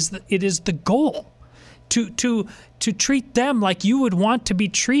side is the goal, to treat them like you would want to be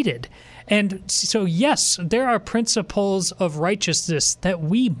treated. And so, yes, there are principles of righteousness that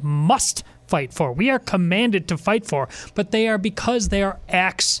we must fight for. We are commanded to fight for, but they are because they are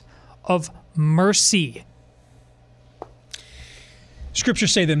acts of mercy.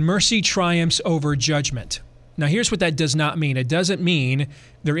 Scriptures say that mercy triumphs over judgment. Now, here's what that does not mean. It doesn't mean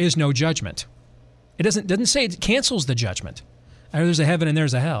there is no judgment. It doesn't say it cancels the judgment. There's a heaven and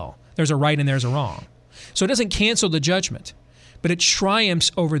there's a hell. There's a right and there's a wrong. So it doesn't cancel the judgment, but it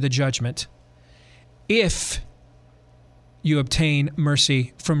triumphs over the judgment if you obtain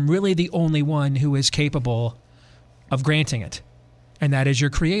mercy from really the only one who is capable of granting it, and that is your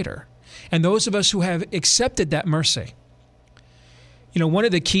Creator. And those of us who have accepted that mercy, one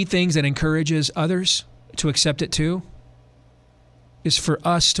of the key things that encourages others to accept it too is for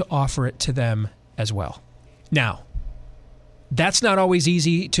us to offer it to them as well. Now, that's not always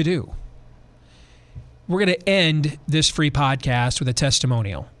easy to do. We're going to end this free podcast with a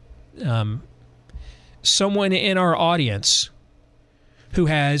testimonial. Someone in our audience who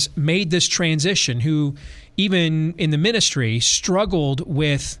has made this transition, who even in the ministry struggled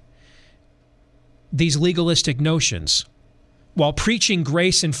with these legalistic notions while preaching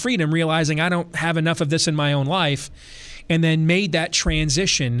grace and freedom, realizing I don't have enough of this in my own life, and then made that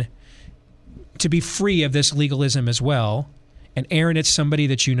transition to be free of this legalism as well. And Aaron, it's somebody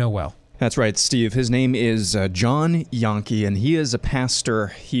that you know well. That's right, Steve. His name is John Yankee, and he is a pastor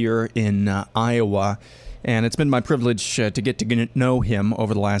here in Iowa. And it's been my privilege to get to know him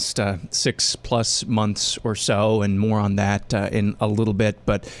over the last 6+ months or so, and more on that in a little bit.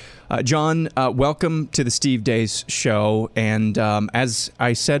 But John, welcome to the Steve Deace Show. And as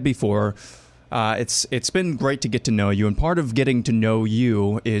I said before, it's been great to get to know you. And part of getting to know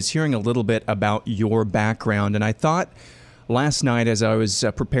you is hearing a little bit about your background. And I thought last night, as I was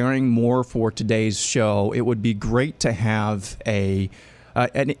preparing more for today's show, it would be great to have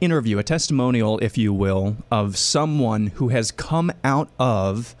an interview, a testimonial, if you will, of someone who has come out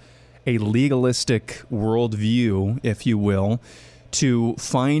of a legalistic worldview, if you will, to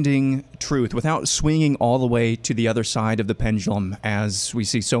finding truth without swinging all the way to the other side of the pendulum, as we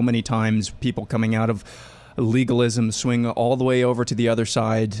see so many times people coming out of legalism swing all the way over to the other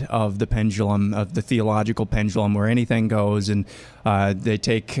side of the pendulum, of the theological pendulum, where anything goes, and they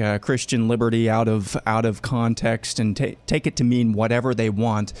take Christian liberty out of context and take it to mean whatever they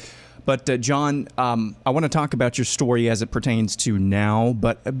want. But John, I want to talk about your story as it pertains to now,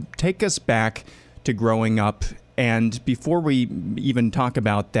 but take us back to growing up. And before we even talk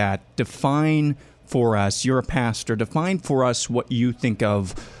about that, define for us, you're a pastor, define for us what you think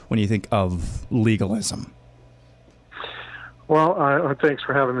of when you think of legalism. Well, thanks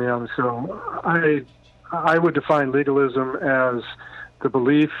for having me on the show. I would define legalism as the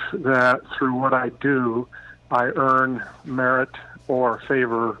belief that through what I do, I earn merit or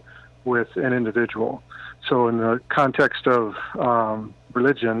favor with an individual. So in the context of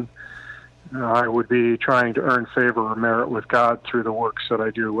religion, I would be trying to earn favor or merit with God through the works that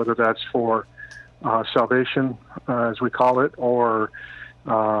I do, whether that's for salvation, as we call it, or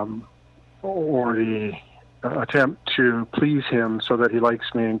the attempt to please Him so that He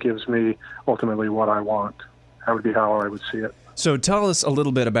likes me and gives me ultimately what I want. That would be how I would see it. So tell us a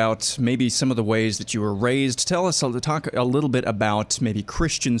little bit about maybe some of the ways that you were raised. Talk a little bit about maybe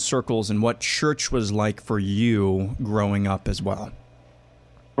Christian circles and what church was like for you growing up as well.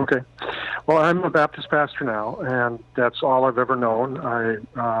 Okay. Well, I'm a Baptist pastor now, and that's all I've ever known. I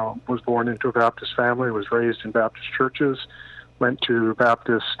was born into a Baptist family, was raised in Baptist churches, went to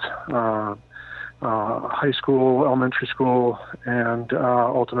Baptist high school, elementary school, and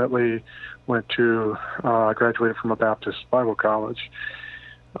ultimately went to graduated from a Baptist Bible college.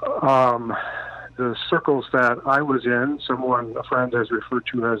 The circles that I was in, a friend has referred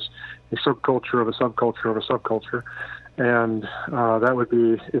to as a subculture of a subculture of a subculture, and that would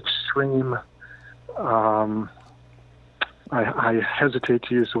be extreme. I hesitate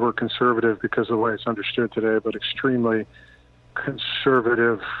to use the word conservative because of the way it's understood today, but extremely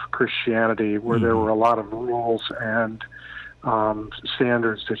conservative Christianity, where there were a lot of rules and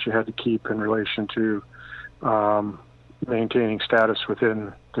standards that you had to keep in relation to maintaining status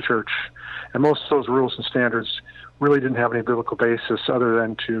within the church. And most of those rules and standards really didn't have any biblical basis other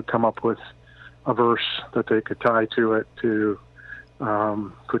than to come up with a verse that they could tie to it to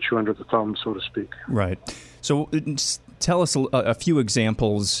put you under the thumb, so to speak. Right. So tell us a few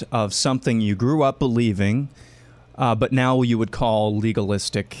examples of something you grew up believing, but now you would call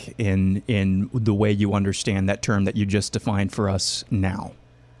legalistic in the way you understand that term that you just defined for us now.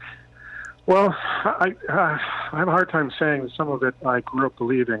 Well, I have a hard time saying some of it I grew up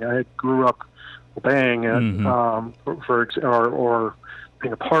believing. I grew up obeying it, or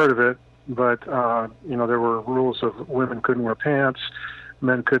being a part of it. But, there were rules of women couldn't wear pants,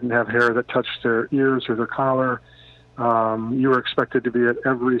 men couldn't have hair that touched their ears or their collar. You were expected to be at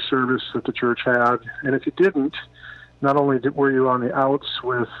every service that the church had. And if you didn't, not only were you on the outs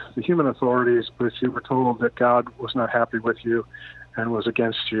with the human authorities, but you were told that God was not happy with you and was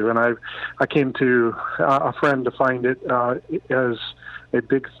against you. And I came to a friend defined it as a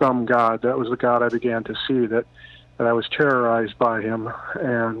big thumb God. That was the God I began to see, that I was terrorized by him.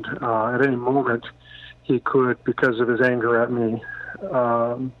 And at any moment, he could, because of his anger at me,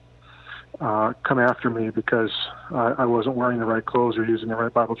 come after me because I wasn't wearing the right clothes or using the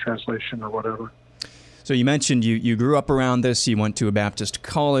right Bible translation or whatever. So you mentioned you grew up around this. You went to a Baptist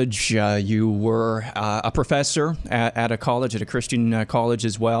college. You were a professor at a college, at a Christian college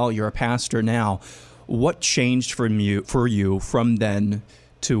as well. You're a pastor now. What changed for you from then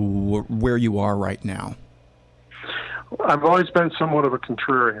to where you are right now? I've always been somewhat of a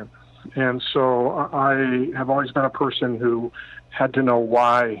contrarian. And so I have always been a person who had to know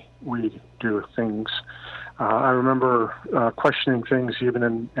why we do things. I remember questioning things even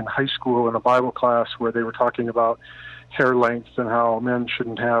in high school in a Bible class where they were talking about hair length and how men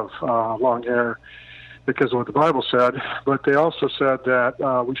shouldn't have long hair because of what the Bible said. But they also said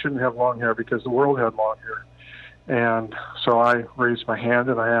that we shouldn't have long hair because the world had long hair. And so I raised my hand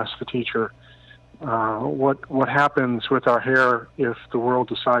and I asked the teacher, what happens with our hair if the world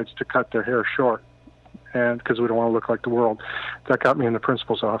decides to cut their hair short? And because we don't want to look like the world. That got me in the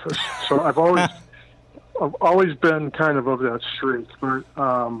principal's office. So I've always been kind of that streak. But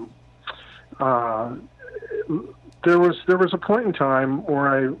there was a point in time where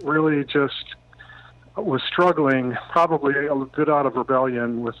I really just was struggling, probably a bit out of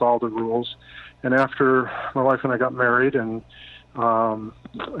rebellion with all the rules. And after my wife and I got married, and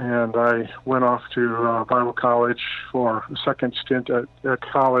I went off to Bible college for a second stint at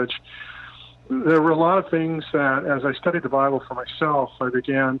college, there were a lot of things that, as I studied the Bible for myself, I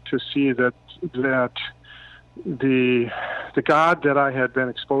began to see that the God that I had been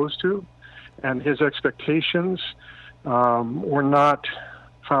exposed to and his expectations were not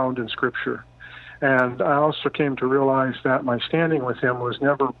found in Scripture. And I also came to realize that my standing with him was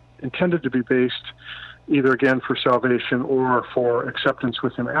never intended to be based either, again, for salvation or for acceptance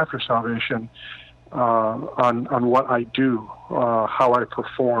with him after salvation on what I do, how I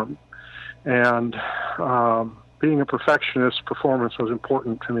perform. And being a perfectionist, performance was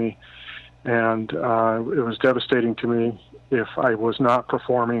important to me. And it was devastating to me if I was not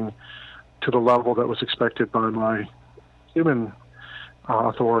performing to the level that was expected by my human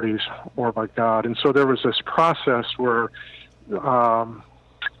authorities or by God. And so there was this process where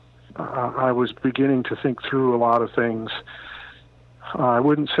I was beginning to think through a lot of things. I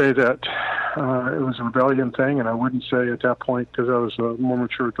wouldn't say that it was a rebellion thing, and I wouldn't say at that point, because I was a more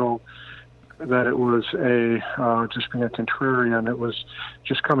mature adult, that it was just being a contrarian. It was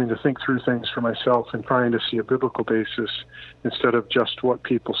just coming to think through things for myself and trying to see a biblical basis instead of just what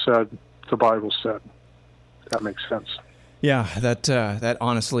people said the Bible said. That makes sense. Yeah, that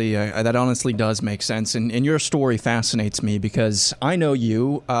honestly does make sense, and your story fascinates me because I know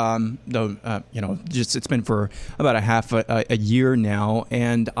you, just it's been for about a year now,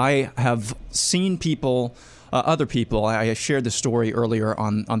 and I have seen people, other people. I shared the story earlier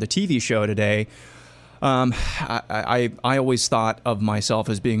on the TV show today. I always thought of myself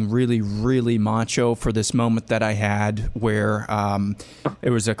as being really, really macho for this moment that I had where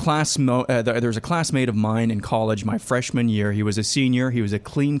there was a classmate of mine in college my freshman year. He was a senior. He was a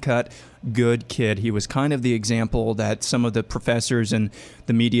clean-cut, good kid. He was kind of the example that some of the professors in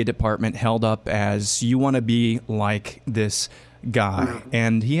the media department held up as, you want to be like this guy.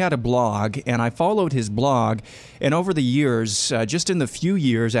 And he had a blog, and I followed his blog, and over the years, just in the few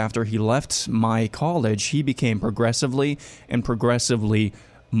years after he left my college, he became progressively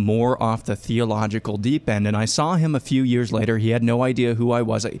more off the theological deep end. And I saw him a few years later. He had no idea who I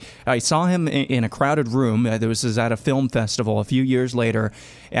was. I saw him in a crowded room. This was at a film festival a few years later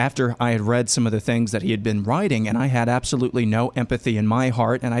after I had read some of the things that he had been writing, and I had absolutely no empathy in my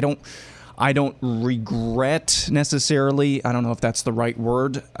heart, and I don't regret necessarily, I don't know if that's the right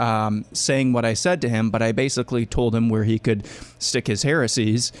word, saying what I said to him, but I basically told him where he could stick his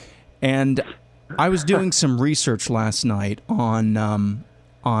heresies. And I was doing some research last night on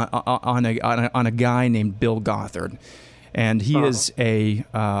a guy named Bill Gothard. And he is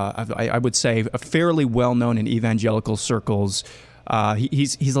I would say, a fairly well-known in evangelical circles.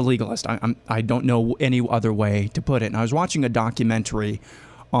 He's a legalist. I don't know any other way to put it. And I was watching a documentary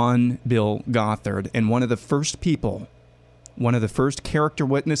on Bill Gothard, and one of the first character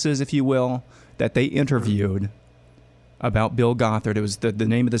witnesses, if you will, that they interviewed about Bill Gothard, it was the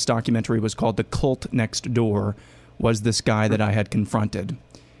name of this documentary was called The Cult Next Door, was this guy that I had confronted.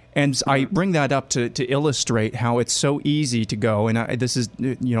 And I bring that up to illustrate how it's so easy to go. And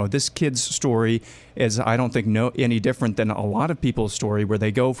this kid's story is, I don't think, any different than a lot of people's story, where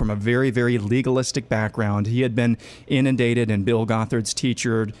they go from a very, very legalistic background. He had been inundated in Bill Gothard's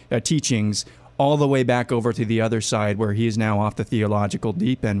teachings, all the way back over to the other side, where he is now off the theological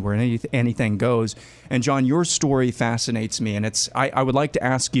deep end, where anything goes. And John, your story fascinates me, and I would like to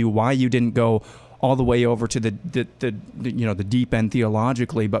ask you why you didn't go all the way over to the deep end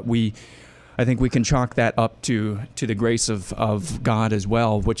theologically, but I think we can chalk that up to the grace of God as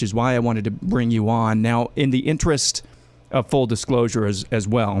well, which is why I wanted to bring you on. Now, in the interest of full disclosure as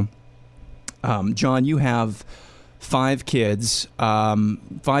well, John, you have 5 kids, 5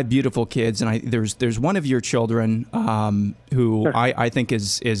 beautiful kids, and there's one of your children who Sure. I think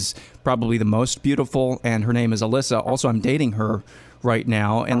is probably the most beautiful, and her name is Alyssa. Also, I'm dating her right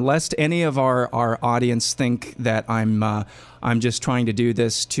now, and lest any of our audience think that I'm just trying to do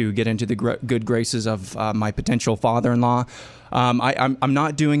this to get into the good graces of my potential father-in-law. I'm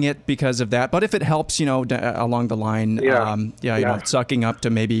not doing it because of that, but if it helps, along the line, sucking up to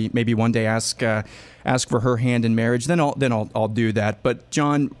maybe one day ask for her hand in marriage, then I'll do that. But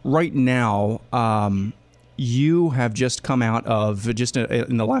John, right now, you have just come out of, just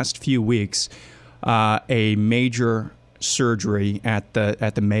in the last few weeks, a major surgery at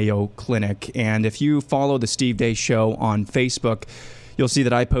the Mayo Clinic. And if you follow the Steve Day Show on Facebook, you'll see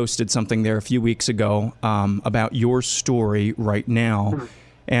that I posted something there a few weeks ago about your story right now.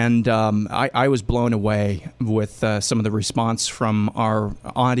 And I was blown away with some of the response from our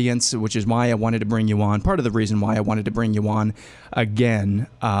audience, which is why I wanted to bring you on. Part of the reason why I wanted to bring you on again.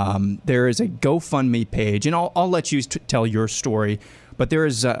 There is a GoFundMe page, and I'll let you tell your story. But there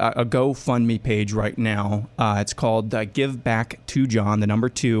is a GoFundMe page right now. It's called Give Back to John, the number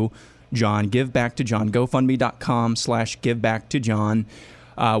 2, John, Give Back to John, GoFundMe.com/GiveBackToJohn,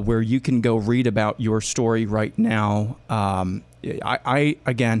 where you can go read about your story right now. I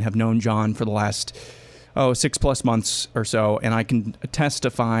again, have known John for the last 6+ months or so, and I can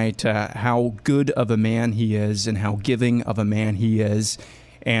testify to how good of a man he is and how giving of a man he is.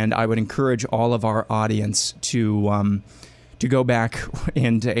 And I would encourage all of our audience to go back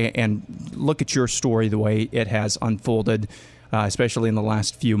and look at your story the way it has unfolded, especially in the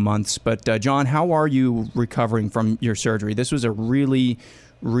last few months. But John, how are you recovering from your surgery? This was a really,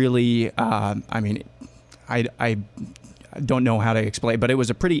 really, I don't know how to explain, but it was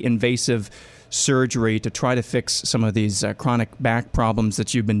a pretty invasive surgery to try to fix some of these chronic back problems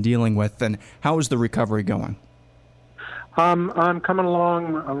that you've been dealing with. And how is the recovery going? I'm coming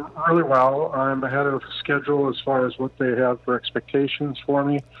along really well. I'm ahead of schedule as far as what they have for expectations for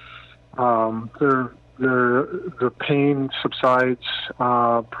me. The pain subsides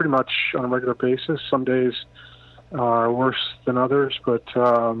pretty much on a regular basis. Some days are worse than others, but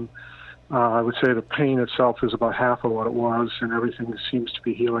I would say the pain itself is about half of what it was, and everything seems to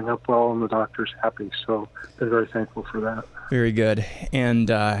be healing up well, and the doctor's happy. So they're very thankful for that. Very good. And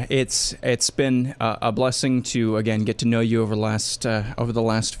it's been a blessing to, again, get to know you over the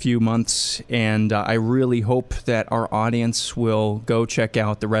last few months. And I really hope that our audience will go check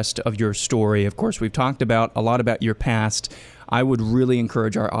out the rest of your story. Of course, we've talked a lot about your past. I would really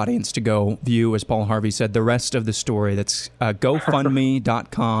encourage our audience to go view, as Paul Harvey said, the rest of the story. That's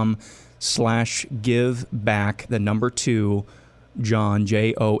GoFundMe.com/GiveBack, the number 2, John,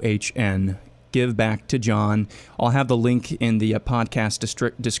 John. Give Back to John. I'll have the link in the podcast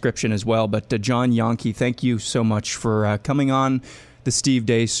description as well. But John Yonke, thank you so much for coming on the Steve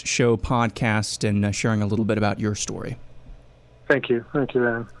Day Show podcast and sharing a little bit about your story. Thank you. Thank you,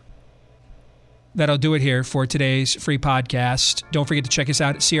 Aaron. That'll do it here for today's free podcast. Don't forget to check us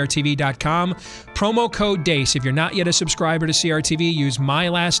out at crtv.com. Promo code DACE. If you're not yet a subscriber to CRTV, use my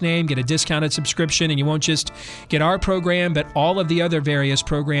last name, get a discounted subscription, and you won't just get our program, but all of the other various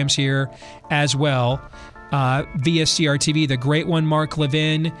programs here as well via CRTV. The great one, Mark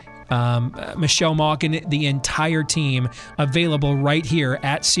Levin, Michelle Malkin, the entire team available right here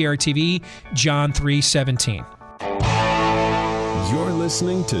at CRTV, John 3:17. You're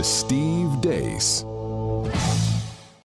listening to Steve Dace.